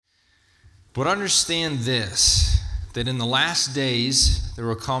But understand this, that in the last days there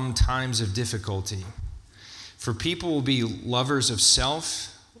will come times of difficulty. For people will be lovers of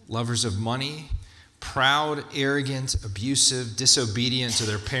self, lovers of money, proud, arrogant, abusive, disobedient to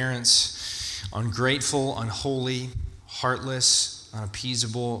their parents, ungrateful, unholy, heartless,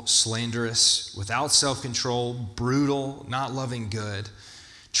 unappeasable, slanderous, without self-control, brutal, not loving good,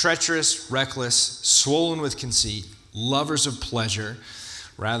 treacherous, reckless, swollen with conceit, lovers of pleasure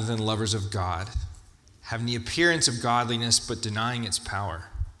rather than lovers of God, having the appearance of godliness but denying its power.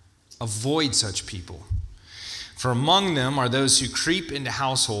 Avoid such people. For among them are those who creep into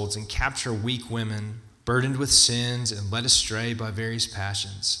households and capture weak women, burdened with sins and led astray by various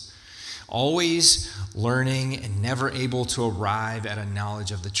passions, always learning and never able to arrive at a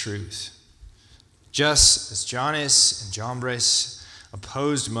knowledge of the truth. Just as Jannes and Jambres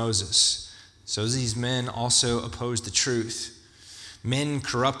opposed Moses, so these men also opposed the truth. Men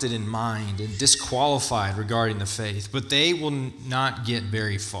corrupted in mind and disqualified regarding the faith, but they will not get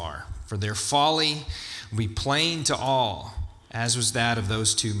very far, for their folly will be plain to all, as was that of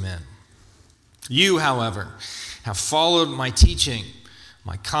those two men. You, however, have followed my teaching,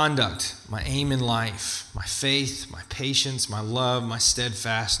 my conduct, my aim in life, my faith, my patience, my love, my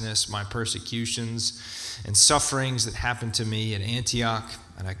steadfastness, my persecutions and sufferings that happened to me at Antioch,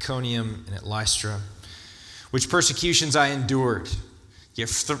 at Iconium, and at Lystra, which persecutions I endured. Yet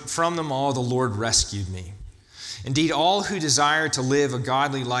from them all the Lord rescued me. Indeed, all who desire to live a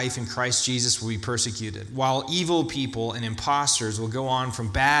godly life in Christ Jesus will be persecuted, while evil people and impostors will go on from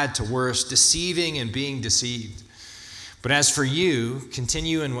bad to worse, deceiving and being deceived. But as for you,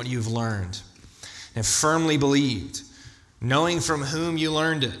 continue in what you've learned and have firmly believed, knowing from whom you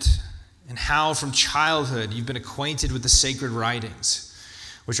learned it, and how from childhood you've been acquainted with the sacred writings,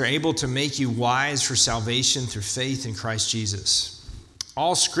 which are able to make you wise for salvation through faith in Christ Jesus.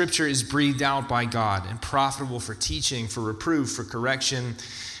 All Scripture is breathed out by God and profitable for teaching, for reproof, for correction,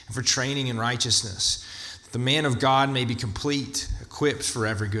 and for training in righteousness, that the man of God may be complete, equipped for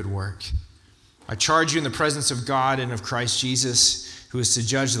every good work. I charge you in the presence of God and of Christ Jesus, who is to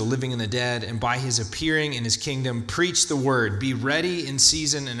judge the living and the dead, and by his appearing in his kingdom, preach the word. Be ready in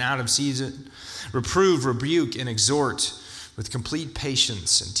season and out of season. Reprove, rebuke, and exhort with complete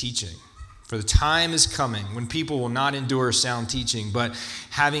patience and teaching. For the time is coming when people will not endure sound teaching, but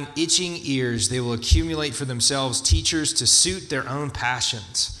having itching ears, they will accumulate for themselves teachers to suit their own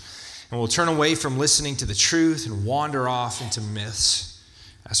passions, and will turn away from listening to the truth and wander off into myths.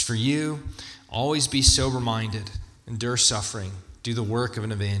 As for you, always be sober-minded, endure suffering, do the work of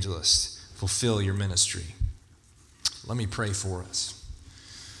an evangelist, fulfill your ministry. Let me pray for us.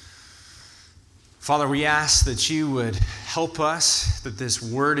 Father, we ask that you would help us, that this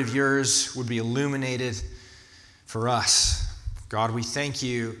word of yours would be illuminated for us. God, we thank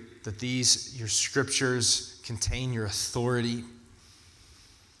you that your scriptures contain your authority.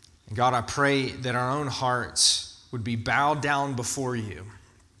 And God, I pray that our own hearts would be bowed down before you,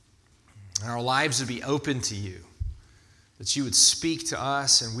 and our lives would be open to you, that you would speak to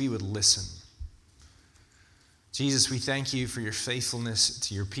us and we would listen. Jesus, we thank you for your faithfulness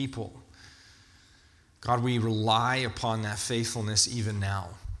to your people. God, we rely upon that faithfulness even now.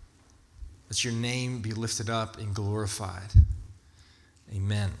 That your name be lifted up and glorified.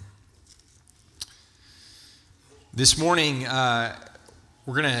 Amen. This morning,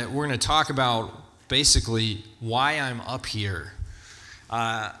 we're gonna talk about basically why I'm up here.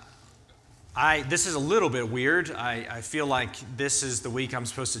 This is a little bit weird. I feel like this is the week I'm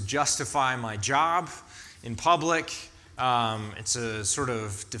supposed to justify my job in public. It's a sort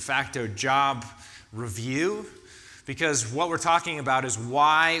of de facto job review, because what we're talking about is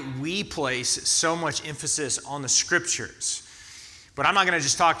why we place so much emphasis on the scriptures. But I'm not going to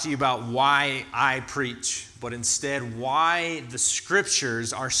just talk to you about why I preach, but instead why the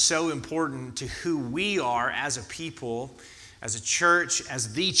scriptures are so important to who we are as a people, as a church,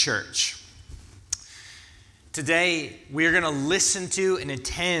 as the church. Today, we are going to listen to and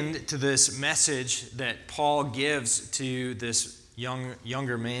attend to this message that Paul gives to this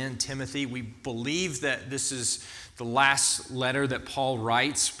younger man, Timothy. We believe that this is the last letter that Paul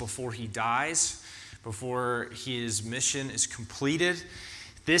writes before he dies, before his mission is completed.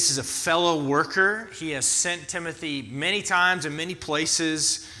 This is a fellow worker. He has sent Timothy many times in many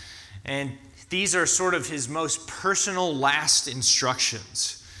places, and these are sort of his most personal last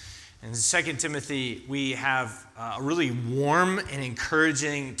instructions. In 2 Timothy, we have a really warm and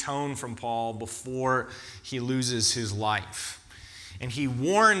encouraging tone from Paul before he loses his life. And he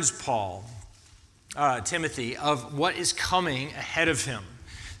warns Timothy, of what is coming ahead of him.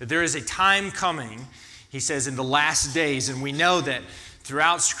 That there is a time coming, he says, in the last days. And we know that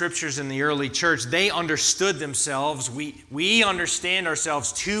throughout scriptures in the early church, they understood themselves. We understand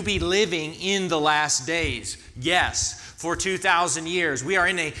ourselves to be living in the last days. Yes, for 2,000 years. We are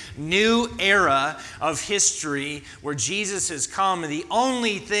in a new era of history where Jesus has come, and the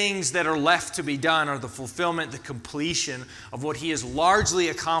only things that are left to be done are the fulfillment, the completion of what he has largely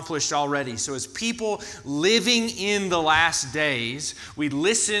accomplished already. So as people living in the last days, we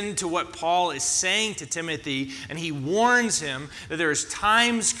listen to what Paul is saying to Timothy, and he warns him that there's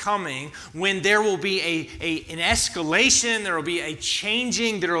times coming when there will be an escalation, there will be a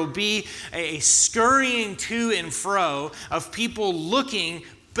changing, there will be a scurrying to and fro of people looking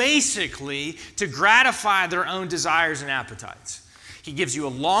basically to gratify their own desires and appetites. He gives you a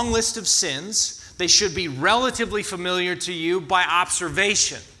long list of sins. They should be relatively familiar to you by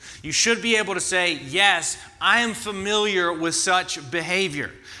observation. You should be able to say, yes, I am familiar with such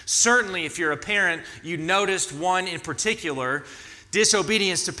behavior. Certainly, if you're a parent, you noticed one in particular,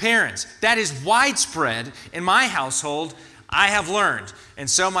 disobedience to parents. That is widespread in my household, I have learned. And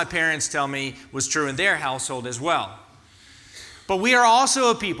so my parents tell me was true in their household as well. But we are also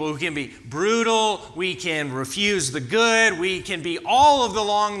a people who can be brutal, we can refuse the good, we can be all of the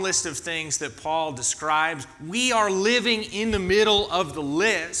long list of things that Paul describes. We are living in the middle of the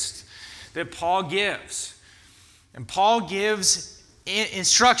list that Paul gives. And Paul gives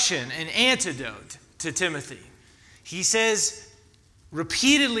instruction, an antidote to Timothy. He says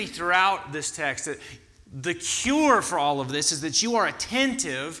repeatedly throughout this text that the cure for all of this is that you are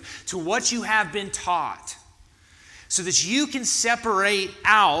attentive to what you have been taught, so that you can separate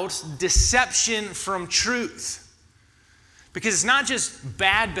out deception from truth. Because it's not just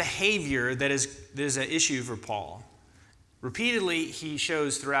bad behavior that is an issue for Paul. Repeatedly, he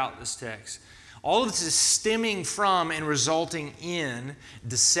shows throughout this text, all of this is stemming from and resulting in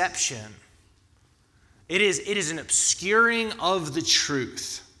deception. It is an obscuring of the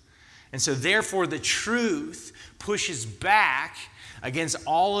truth. And so therefore, the truth pushes back against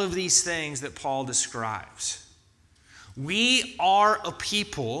all of these things that Paul describes. We are a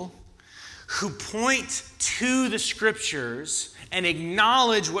people who point to the Scriptures and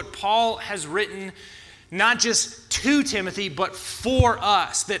acknowledge what Paul has written, not just to Timothy, but for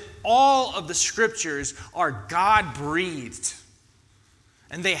us, that all of the Scriptures are God-breathed.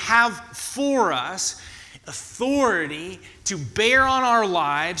 And they have for us authority to bear on our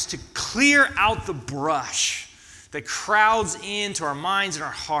lives, to clear out the brush that crowds into our minds and our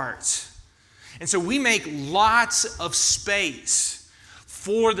hearts. And so we make lots of space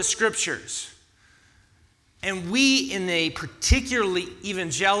for the Scriptures. And we, in a particularly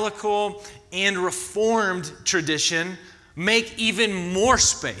evangelical and Reformed tradition, make even more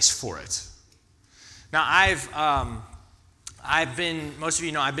space for it. Now, most of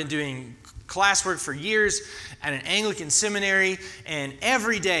you know, I've been doing classwork for years at an Anglican seminary, and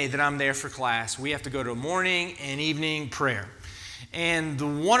every day that I'm there for class, we have to go to a morning and evening prayer.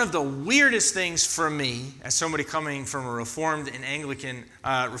 And one of the weirdest things for me, as somebody coming from a Reformed and Anglican,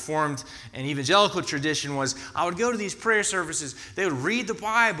 Reformed and evangelical tradition, was I would go to these prayer services, they would read the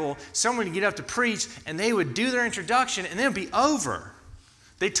Bible, someone would get up to preach, and they would do their introduction, and then it would be over.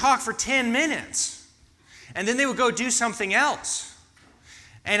 They'd talk for 10 minutes, and then they would go do something else.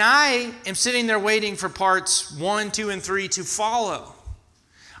 And I am sitting there waiting for parts 1, 2, and 3 to follow.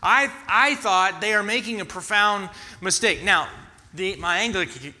 I thought they are making a profound mistake. Now, my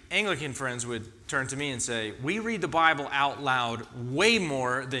Anglican friends would turn to me and say, we read the Bible out loud way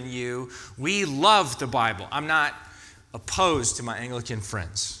more than you. We love the Bible. I'm not opposed to my Anglican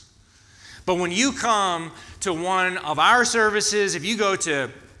friends. But when you come to one of our services, if you go to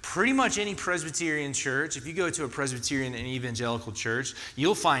pretty much any Presbyterian church, if you go to a Presbyterian and evangelical church,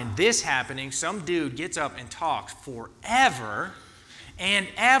 you'll find this happening. Some dude gets up and talks forever and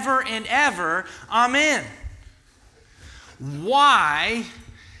ever. Amen. Why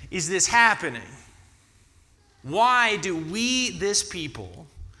is this happening? Why do we, this people,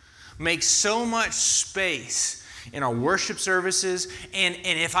 make so much space in our worship services? And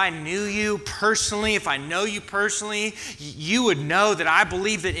if I knew you personally, if I know you personally, you would know that I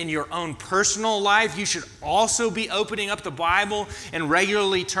believe that in your own personal life, you should also be opening up the Bible and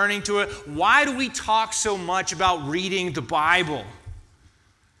regularly turning to it. Why do we talk so much about reading the Bible?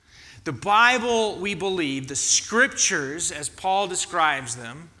 The Bible, we believe, the Scriptures, as Paul describes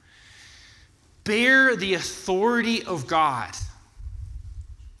them, bear the authority of God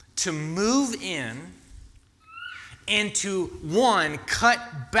to move in and to, one,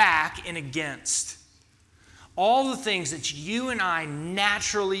 cut back and against all the things that you and I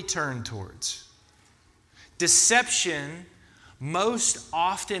naturally turn towards. Deception most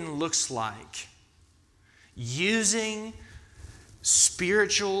often looks like using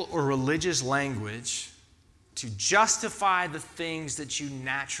spiritual or religious language to justify the things that you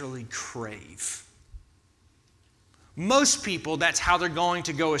naturally crave. Most people, that's how they're going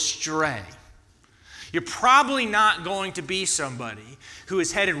to go astray. You're probably not going to be somebody who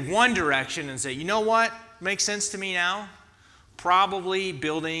is headed one direction and say, you know what makes sense to me now? Probably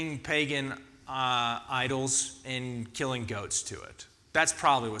building pagan idols and killing goats to it. That's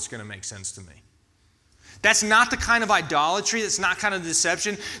probably what's going to make sense to me. That's not the kind of idolatry, that's not kind of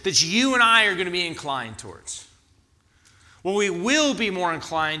deception that you and I are going to be inclined towards. What we will be more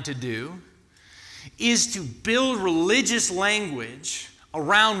inclined to do is to build religious language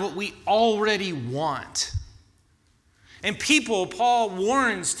around what we already want. And Paul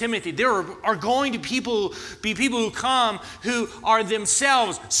warns Timothy, there are going to be people who come who are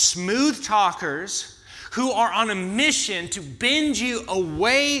themselves smooth talkers, who are on a mission to bend you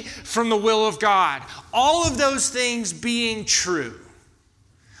away from the will of God. All of those things being true.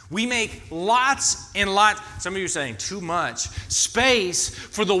 We make lots and lots, some of you are saying too much, space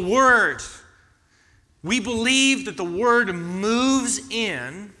for the Word. We believe that the Word moves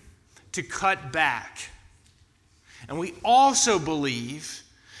in to cut back. And we also believe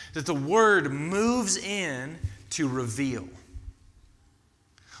that the Word moves in to reveal.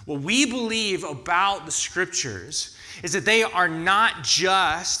 What we believe about the Scriptures is that they are not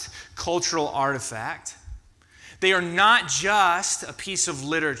just cultural artifact. They are not just a piece of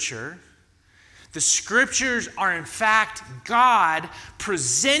literature. The Scriptures are, in fact, God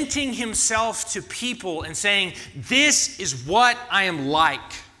presenting Himself to people and saying, this is what I am like.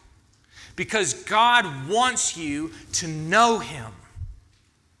 Because God wants you to know Him.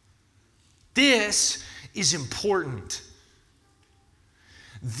 This is important.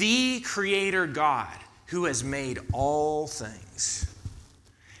 The Creator God, who has made all things,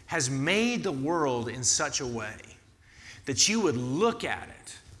 has made the world in such a way that you would look at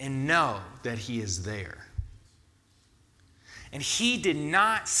it and know that He is there. And He did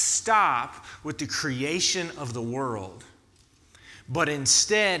not stop with the creation of the world, but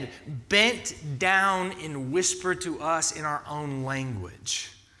instead bent down and whispered to us in our own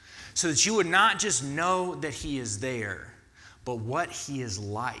language, so that you would not just know that He is there, but what He is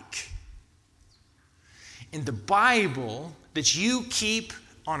like. In the Bible that you keep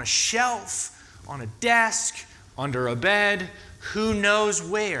on a shelf, on a desk, under a bed, who knows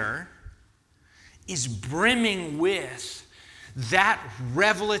where, is brimming with that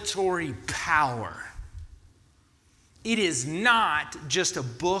revelatory power. It is not just a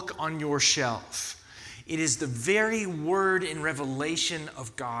book on your shelf. It is the very word and revelation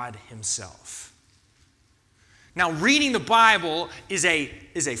of God Himself. Now, reading the Bible is a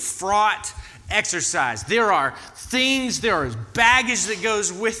fraught exercise. There are things, there is baggage that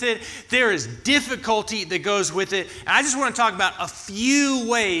goes with it, there is difficulty that goes with it. And I just want to talk about a few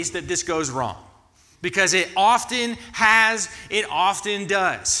ways that this goes wrong, because it often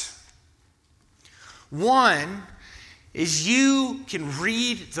does. One is you can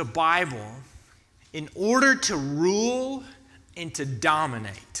read the Bible in order to rule and to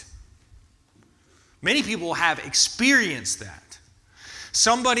dominate. Many people have experienced that.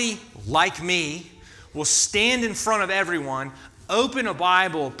 Somebody like me will stand in front of everyone, open a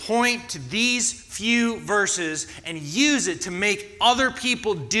Bible, point to these few verses, and use it to make other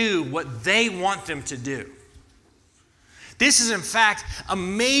people do what they want them to do. This is, in fact, a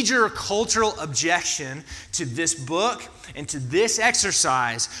major cultural objection to this book and to this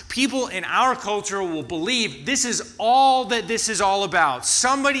exercise. People in our culture will believe this is all that this is all about.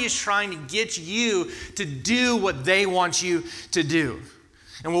 Somebody is trying to get you to do what they want you to do.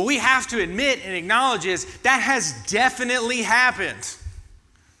 And what we have to admit and acknowledge is that has definitely happened.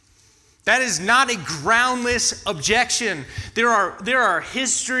 That is not a groundless objection. There are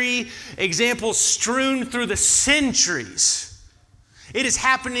history examples strewn through the centuries. It is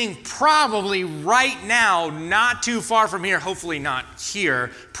happening probably right now, not too far from here, hopefully not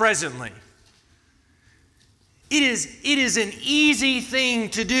here, presently. It is an easy thing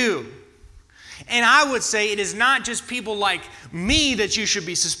to do. And I would say it is not just people like me that you should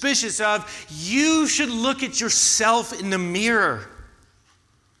be suspicious of. You should look at yourself in the mirror.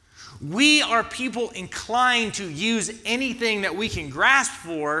 We are people inclined to use anything that we can grasp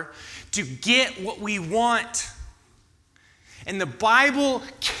for to get what we want. And the Bible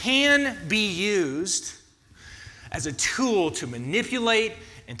can be used as a tool to manipulate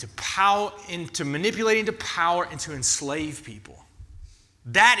and to manipulate into power and to enslave people.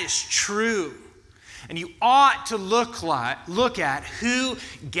 That is true. And you ought to look at who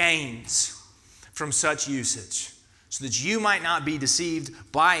gains from such usage, so that you might not be deceived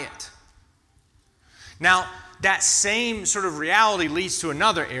by it. Now, that same sort of reality leads to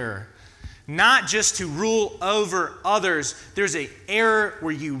another error. Not just to rule over others. There's an error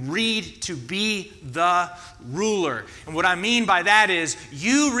where you read to be the ruler. And what I mean by that is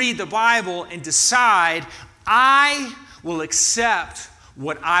you read the Bible and decide, I will accept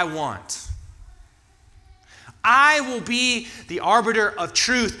what I want. I will be the arbiter of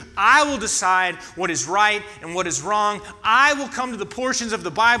truth. I will decide what is right and what is wrong. I will come to the portions of the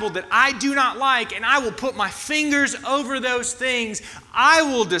Bible that I do not like, and I will put my fingers over those things. I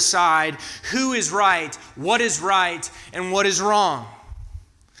will decide who is right, and what is wrong.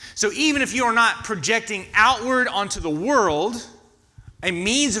 So even if you are not projecting outward onto the world, a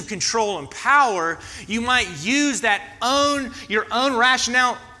means of control and power, you might use your own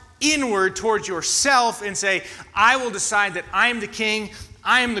rationale inward towards yourself and say, I will decide that I am the king,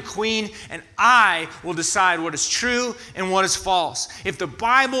 I am the queen, and I will decide what is true and what is false. If the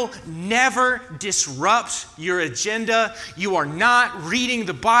Bible never disrupts your agenda, you are not reading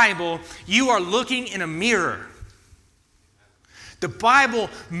the Bible, you are looking in a mirror. The Bible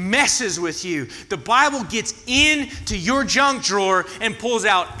messes with you. The Bible gets into your junk drawer and pulls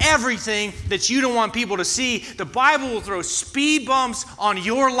out everything that you don't want people to see. The Bible will throw speed bumps on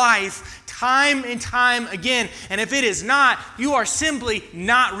your life time and time again. And if it is not, you are simply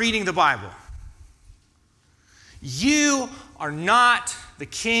not reading the Bible. You are not the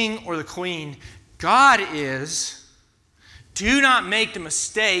king or the queen. God is. Do not make the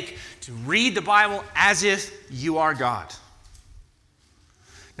mistake to read the Bible as if you are God.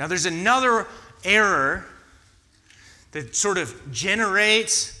 Now, there's another error that sort of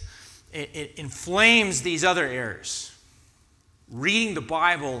generates, it inflames these other errors. Reading the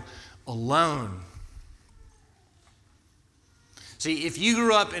Bible alone. See, if you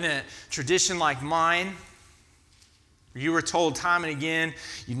grew up in a tradition like mine, you were told time and again,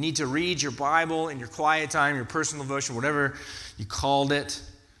 you need to read your Bible in your quiet time, your personal devotion, whatever you called it,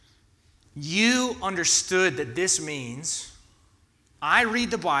 you understood that this means I read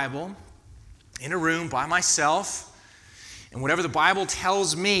the Bible in a room by myself, and whatever the Bible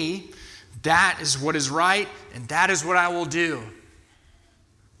tells me, that is what is right, and that is what I will do.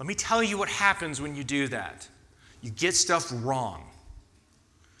 Let me tell you what happens when you do that. You get stuff wrong.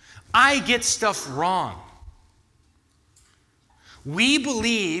 I get stuff wrong. We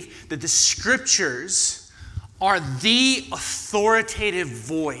believe that the Scriptures are the authoritative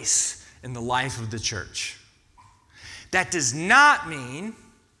voice in the life of the church. That does not mean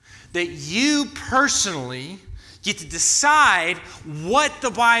that you personally get to decide what the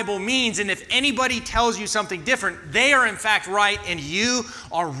Bible means, and if anybody tells you something different, they are in fact right and you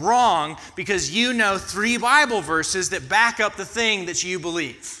are wrong because you know 3 Bible verses that back up the thing that you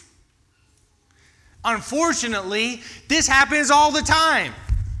believe. Unfortunately, this happens all the time.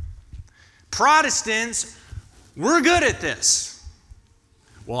 Protestants, we're good at this.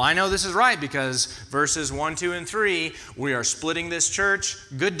 Well, I know this is right because verses 1, 2, and 3, we are splitting this church.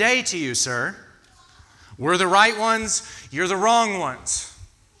 Good day to you, sir. We're the right ones, you're the wrong ones.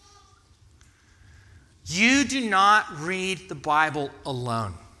 You do not read the Bible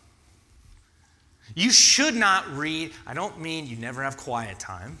alone. You should not read. I don't mean you never have quiet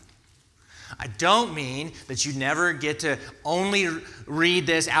time. I don't mean that you never get to only read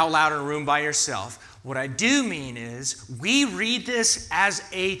this out loud in a room by yourself. What I do mean is we read this as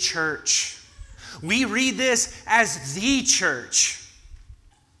a church. We read this as the church.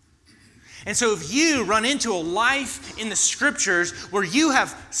 And so if you run into a life in the Scriptures where you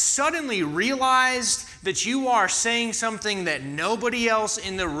have suddenly realized that you are saying something that nobody else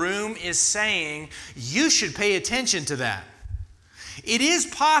in the room is saying, you should pay attention to that. It is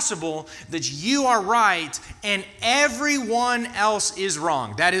possible that you are right and everyone else is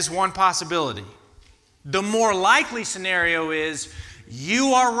wrong. That is one possibility. The more likely scenario is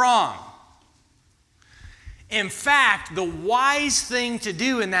you are wrong. In fact, the wise thing to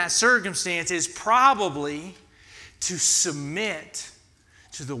do in that circumstance is probably to submit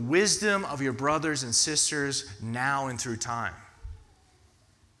to the wisdom of your brothers and sisters now and through time.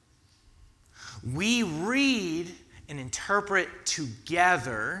 We read and interpret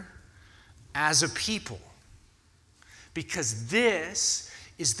together as a people because this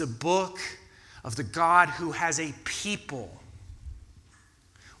is the book of the God who has a people.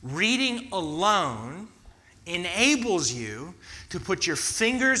 Reading alone enables you to put your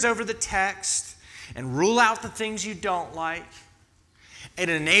fingers over the text and rule out the things you don't like. It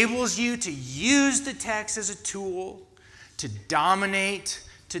enables you to use the text as a tool to dominate,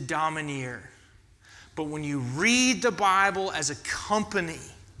 to domineer. But when you read the Bible as a company,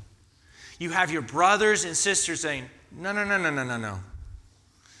 you have your brothers and sisters saying, no.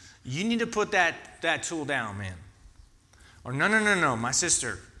 You need to put that tool down, man. Or no, my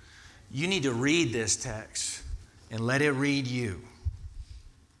sister, you need to read this text and let it read you.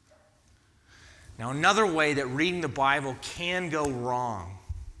 Now, another way that reading the Bible can go wrong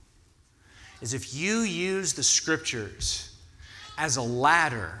is if you use the Scriptures as a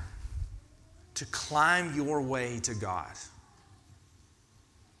ladder to climb your way to God.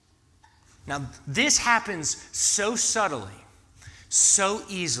 Now, this happens so subtly, so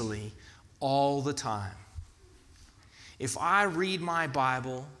easily, all the time. If I read my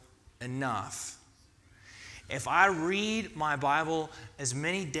Bible enough, if I read my Bible as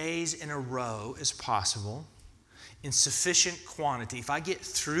many days in a row as possible, in sufficient quantity, if I get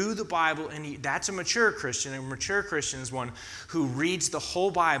through the Bible, and that's a mature Christian. A mature Christian is one who reads the whole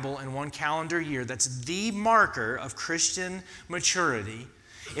Bible in one calendar year. That's the marker of Christian maturity.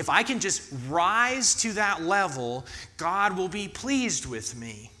 If I can just rise to that level, God will be pleased with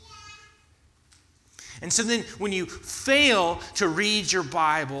me. And so then when you fail to read your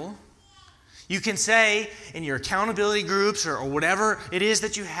Bible, you can say in your accountability groups or whatever it is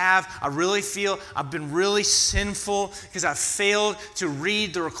that you have, I really feel I've been really sinful because I've failed to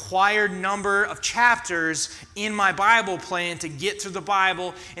read the required number of chapters in my Bible plan to get through the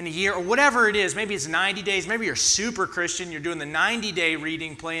Bible in a year, or whatever it is. Maybe it's 90 days. Maybe you're super Christian. You're doing the 90-day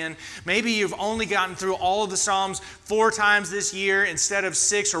reading plan. Maybe you've only gotten through all of the Psalms 4 times this year instead of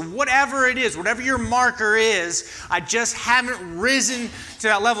 6, or whatever it is, whatever your marker is. I just haven't risen to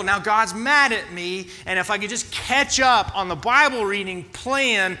that level. Now God's mad at me, and if I could just catch up on the Bible reading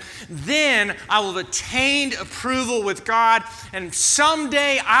plan, then I will have attained approval with God, and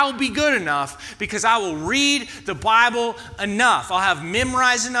someday I'll be good enough because I will read the Bible enough. I'll have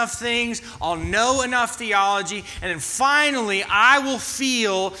memorized enough things, I'll know enough theology, and then finally I will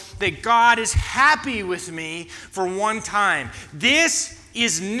feel that God is happy with me for one time. This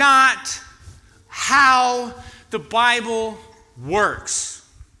is not how the Bible works.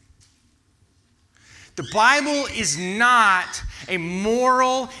 The Bible is not a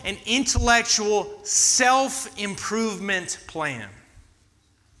moral and intellectual self-improvement plan.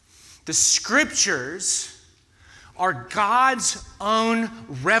 The Scriptures are God's own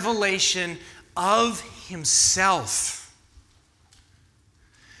revelation of Himself.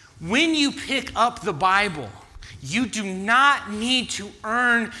 When you pick up the Bible, you do not need to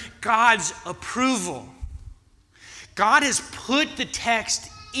earn God's approval. God has put the text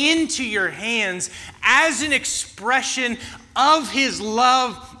into your hands as an expression of His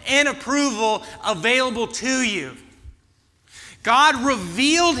love and approval available to you. God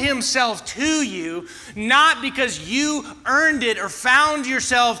revealed Himself to you not because you earned it or found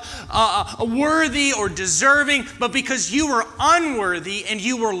yourself worthy or deserving, but because you were unworthy and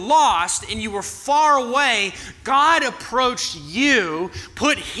you were lost and you were far away. God approached you,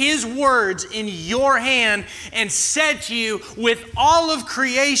 put His words in your hand, and said to you, with all of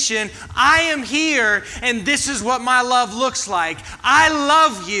creation, I am here, and this is what my love looks like. I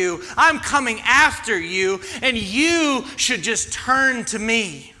love you. I'm coming after you, and you should just turn to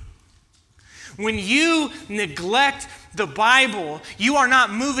me. When you neglect the Bible, you are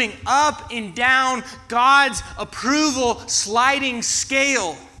not moving up and down God's approval sliding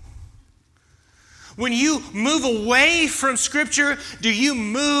scale. When you move away from Scripture, do you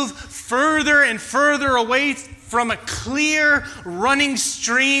move further and further away from a clear running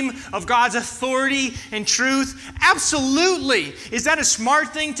stream of God's authority and truth? Absolutely. Is that a smart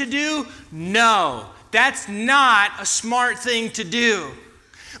thing to do? No, that's not a smart thing to do.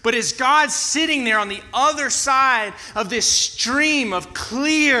 But is God sitting there on the other side of this stream of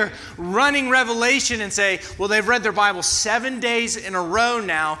clear running revelation and say, well, they've read their Bible 7 days in a row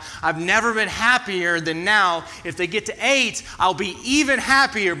now. I've never been happier than now. If they get to 8, I'll be even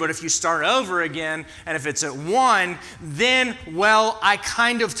happier. But if you start over again, and if it's at 1, then, well, I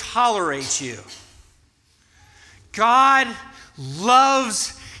kind of tolerate you. God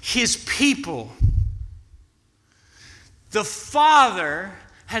loves His people. The Father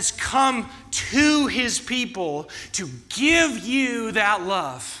has come to His people to give you that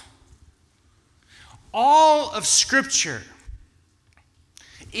love. All of Scripture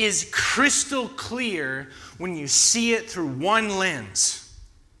is crystal clear when you see it through one lens,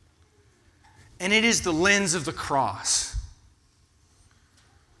 and it is the lens of the cross.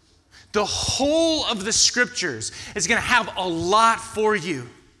 The whole of the Scriptures is going to have a lot for you,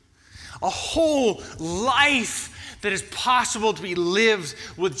 a whole life that is possible to be lived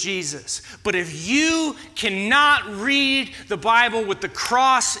with Jesus. But if you cannot read the Bible with the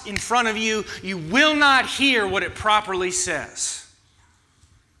cross in front of you, you will not hear what it properly says.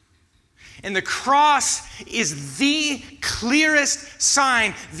 And the cross is the clearest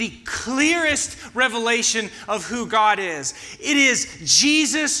sign, the clearest revelation of who God is. It is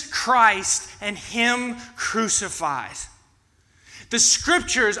Jesus Christ and Him crucified. The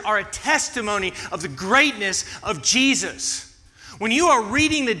scriptures are a testimony of the greatness of Jesus. When you are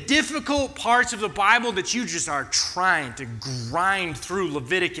reading the difficult parts of the Bible that you just are trying to grind through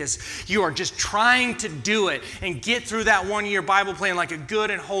Leviticus, you are just trying to do it and get through that one-year Bible plan like a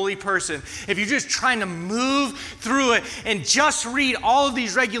good and holy person. If you're just trying to move through it and just read all of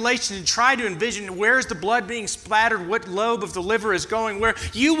these regulations and try to envision where's the blood being splattered, what lobe of the liver is going where,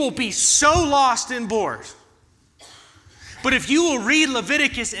 you will be so lost and bored. But if you will read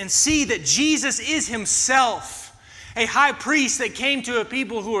Leviticus and see that Jesus is Himself, a high priest that came to a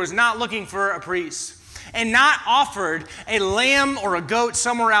people who was not looking for a priest and not offered a lamb or a goat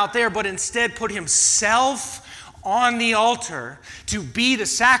somewhere out there, but instead put Himself on the altar to be the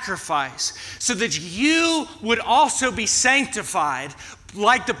sacrifice so that you would also be sanctified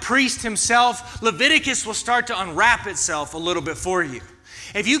like the priest himself, Leviticus will start to unwrap itself a little bit for you.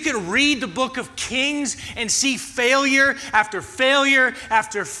 If you can read the book of Kings and see failure after failure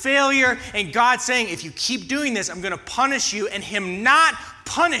after failure, and God saying, if you keep doing this, I'm going to punish you, and Him not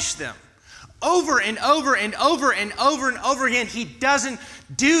punish them over and over and over and over and over again, He doesn't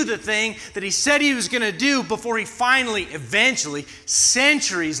do the thing that He said He was going to do before He finally, eventually,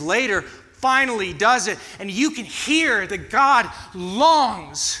 centuries later, finally does it. And you can hear that God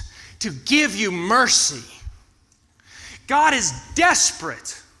longs to give you mercy. God is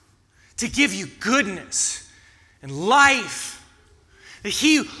desperate to give you goodness and life. That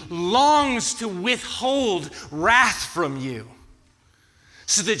He longs to withhold wrath from you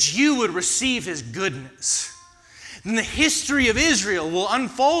so that you would receive His goodness. Then the history of Israel will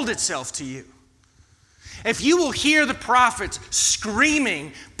unfold itself to you. If you will hear the prophets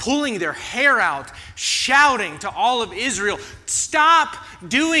screaming, pulling their hair out, shouting to all of Israel, stop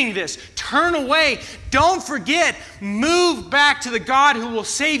doing this, turn away, don't forget, move back to the God who will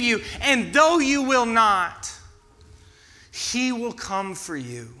save you, and though you will not, He will come for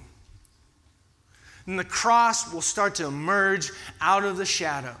you. And the cross will start to emerge out of the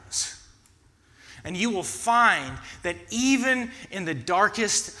shadows. And you will find that even in the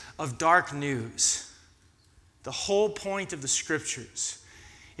darkest of dark news, the whole point of the scriptures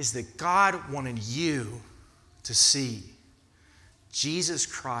is that God wanted you to see Jesus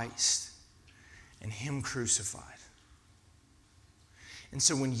Christ and Him crucified. And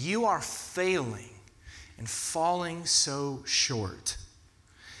so when you are failing and falling so short,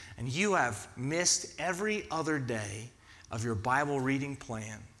 and you have missed every other day of your Bible reading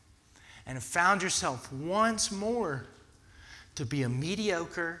plan, and have found yourself once more to be a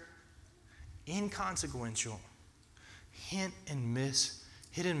mediocre, inconsequential, hit and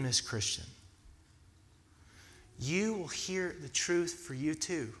miss Christian, you will hear the truth for you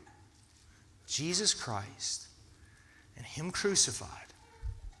too. Jesus Christ and Him crucified.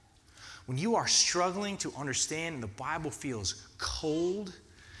 When you are struggling to understand and the Bible feels cold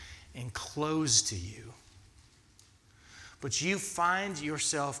and closed to you, but you find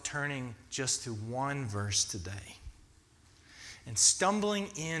yourself turning just to one verse today and stumbling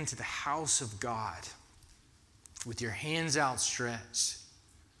into the house of God with your hands outstretched,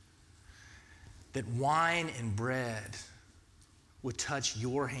 that wine and bread would touch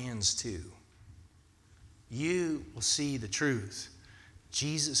your hands too. You will see the truth,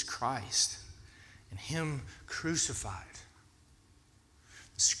 Jesus Christ and Him crucified.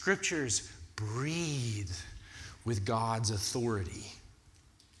 The scriptures breathe with God's authority.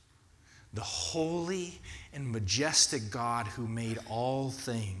 The holy and majestic God who made all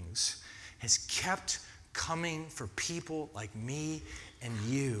things has kept coming for people like me and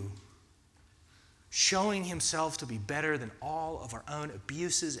you, showing Himself to be better than all of our own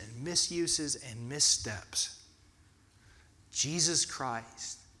abuses and misuses and missteps. Jesus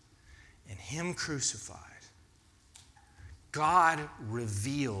Christ and Him crucified. God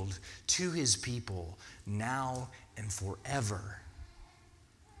revealed to His people now and forever.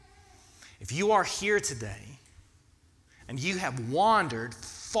 If you are here today and you have wandered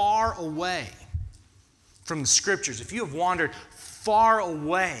far away from the scriptures, if you have wandered far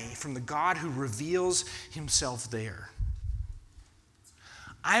away from the God who reveals Himself there,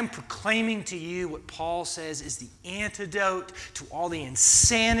 I am proclaiming to you what Paul says is the antidote to all the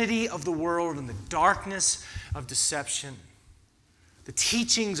insanity of the world and the darkness of deception. The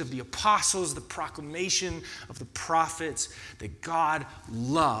teachings of the apostles, the proclamation of the prophets, that God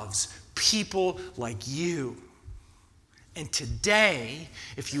loves people like you. And today,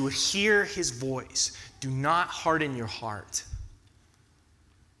 if you would hear His voice, do not harden your heart.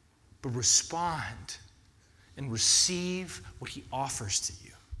 but respond and receive what he offers to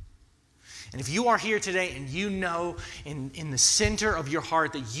you. And if you are here today and you know in the center of your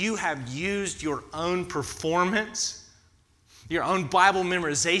heart that you have used your own performance, your own Bible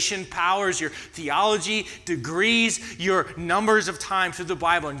memorization powers, your theology degrees, your numbers of time through the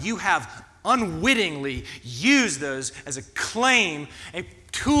Bible, and you have unwittingly used those as a claim, a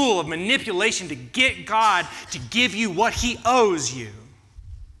tool of manipulation to get God to give you what he owes you.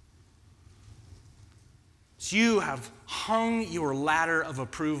 So you have hung your ladder of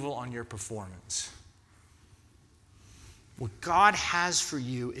approval on your performance. What God has for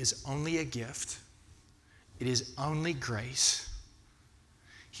you is only a gift. It is only grace.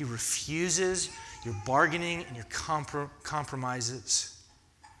 He refuses your bargaining and your compromises.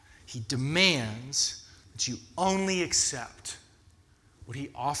 He demands that you only accept what he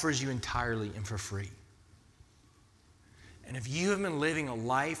offers you entirely and for free. And if you have been living a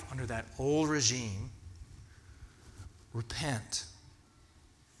life under that old regime, repent,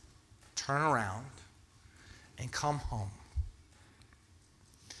 turn around, and come home.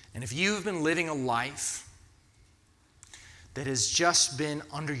 And if you have been living a life that has just been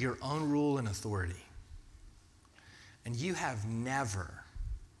under your own rule and authority, and you have never,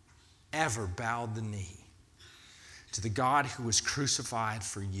 ever bowed the knee to the God who was crucified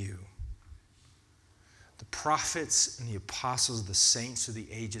for you, the prophets and the apostles, the saints of the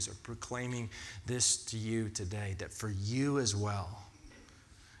ages are proclaiming this to you today, that for you as well,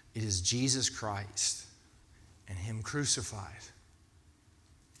 it is Jesus Christ and him crucified.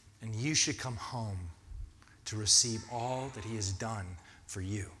 And you should come home to receive all that he has done for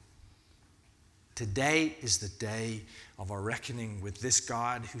you. Today is the day of our reckoning with this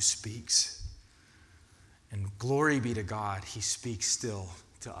God who speaks. And glory be to God, he speaks still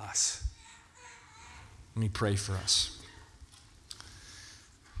to us. Let me pray for us.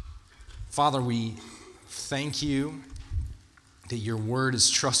 Father, we thank you that your word is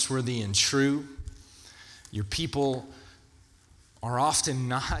trustworthy and true. Your people are often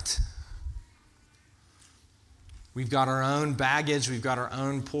not. We've got our own baggage. We've got our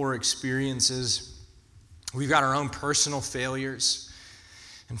own poor experiences. We've got our own personal failures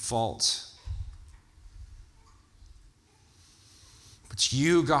and faults. But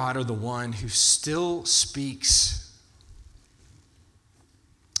you, God, are the one who still speaks.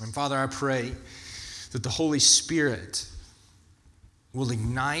 And Father, I pray that the Holy Spirit will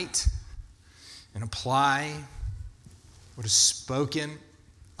ignite and apply what is spoken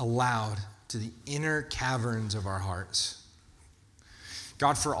aloud to the inner caverns of our hearts.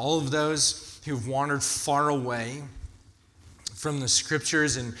 God, for all of those who've wandered far away from the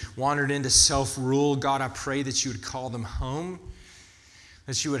scriptures and wandered into self-rule, God, I pray that you would call them home,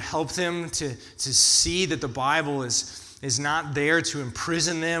 that you would help them to see that the Bible is not there to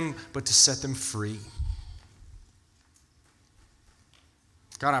imprison them, but to set them free.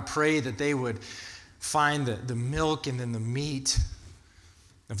 God, I pray that they would find the milk and then the meat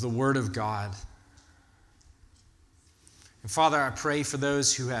of the Word of God. And Father, I pray for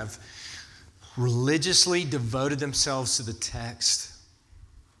those who have religiously devoted themselves to the text,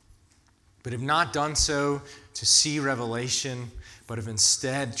 but have not done so to see revelation, but have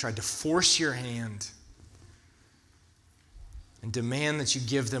instead tried to force your hand and demand that you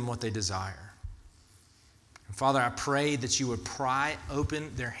give them what they desire. And Father, I pray that you would pry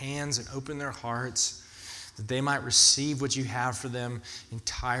open their hands and open their hearts, that they might receive what you have for them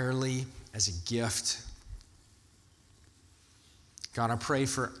entirely as a gift. God, I pray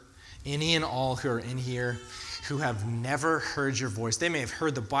for any and all who are in here who have never heard your voice. They may have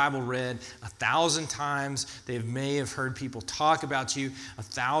heard the Bible read 1,000 times. They may have heard people talk about you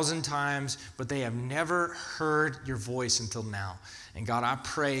 1,000 times, but they have never heard your voice until now. And God, I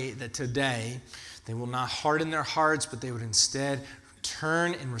pray that today they will not harden their hearts, but they would instead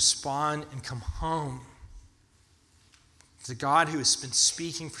turn and respond and come home. The God who has been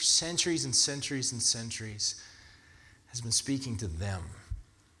speaking for centuries and centuries and centuries has been speaking to them.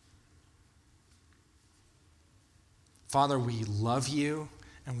 Father, we love you,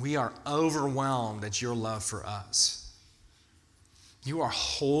 and we are overwhelmed at your love for us. You are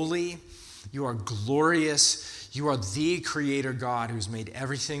holy. You are glorious. You are the Creator God who's made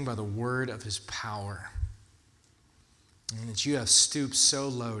everything by the word of his power. And that you have stooped so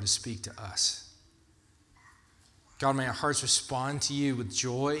low to speak to us. God, may our hearts respond to you with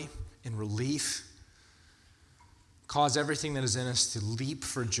joy and relief. Cause everything that is in us to leap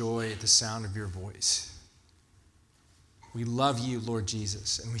for joy at the sound of your voice. We love you, Lord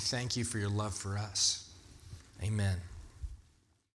Jesus, and we thank you for your love for us. Amen.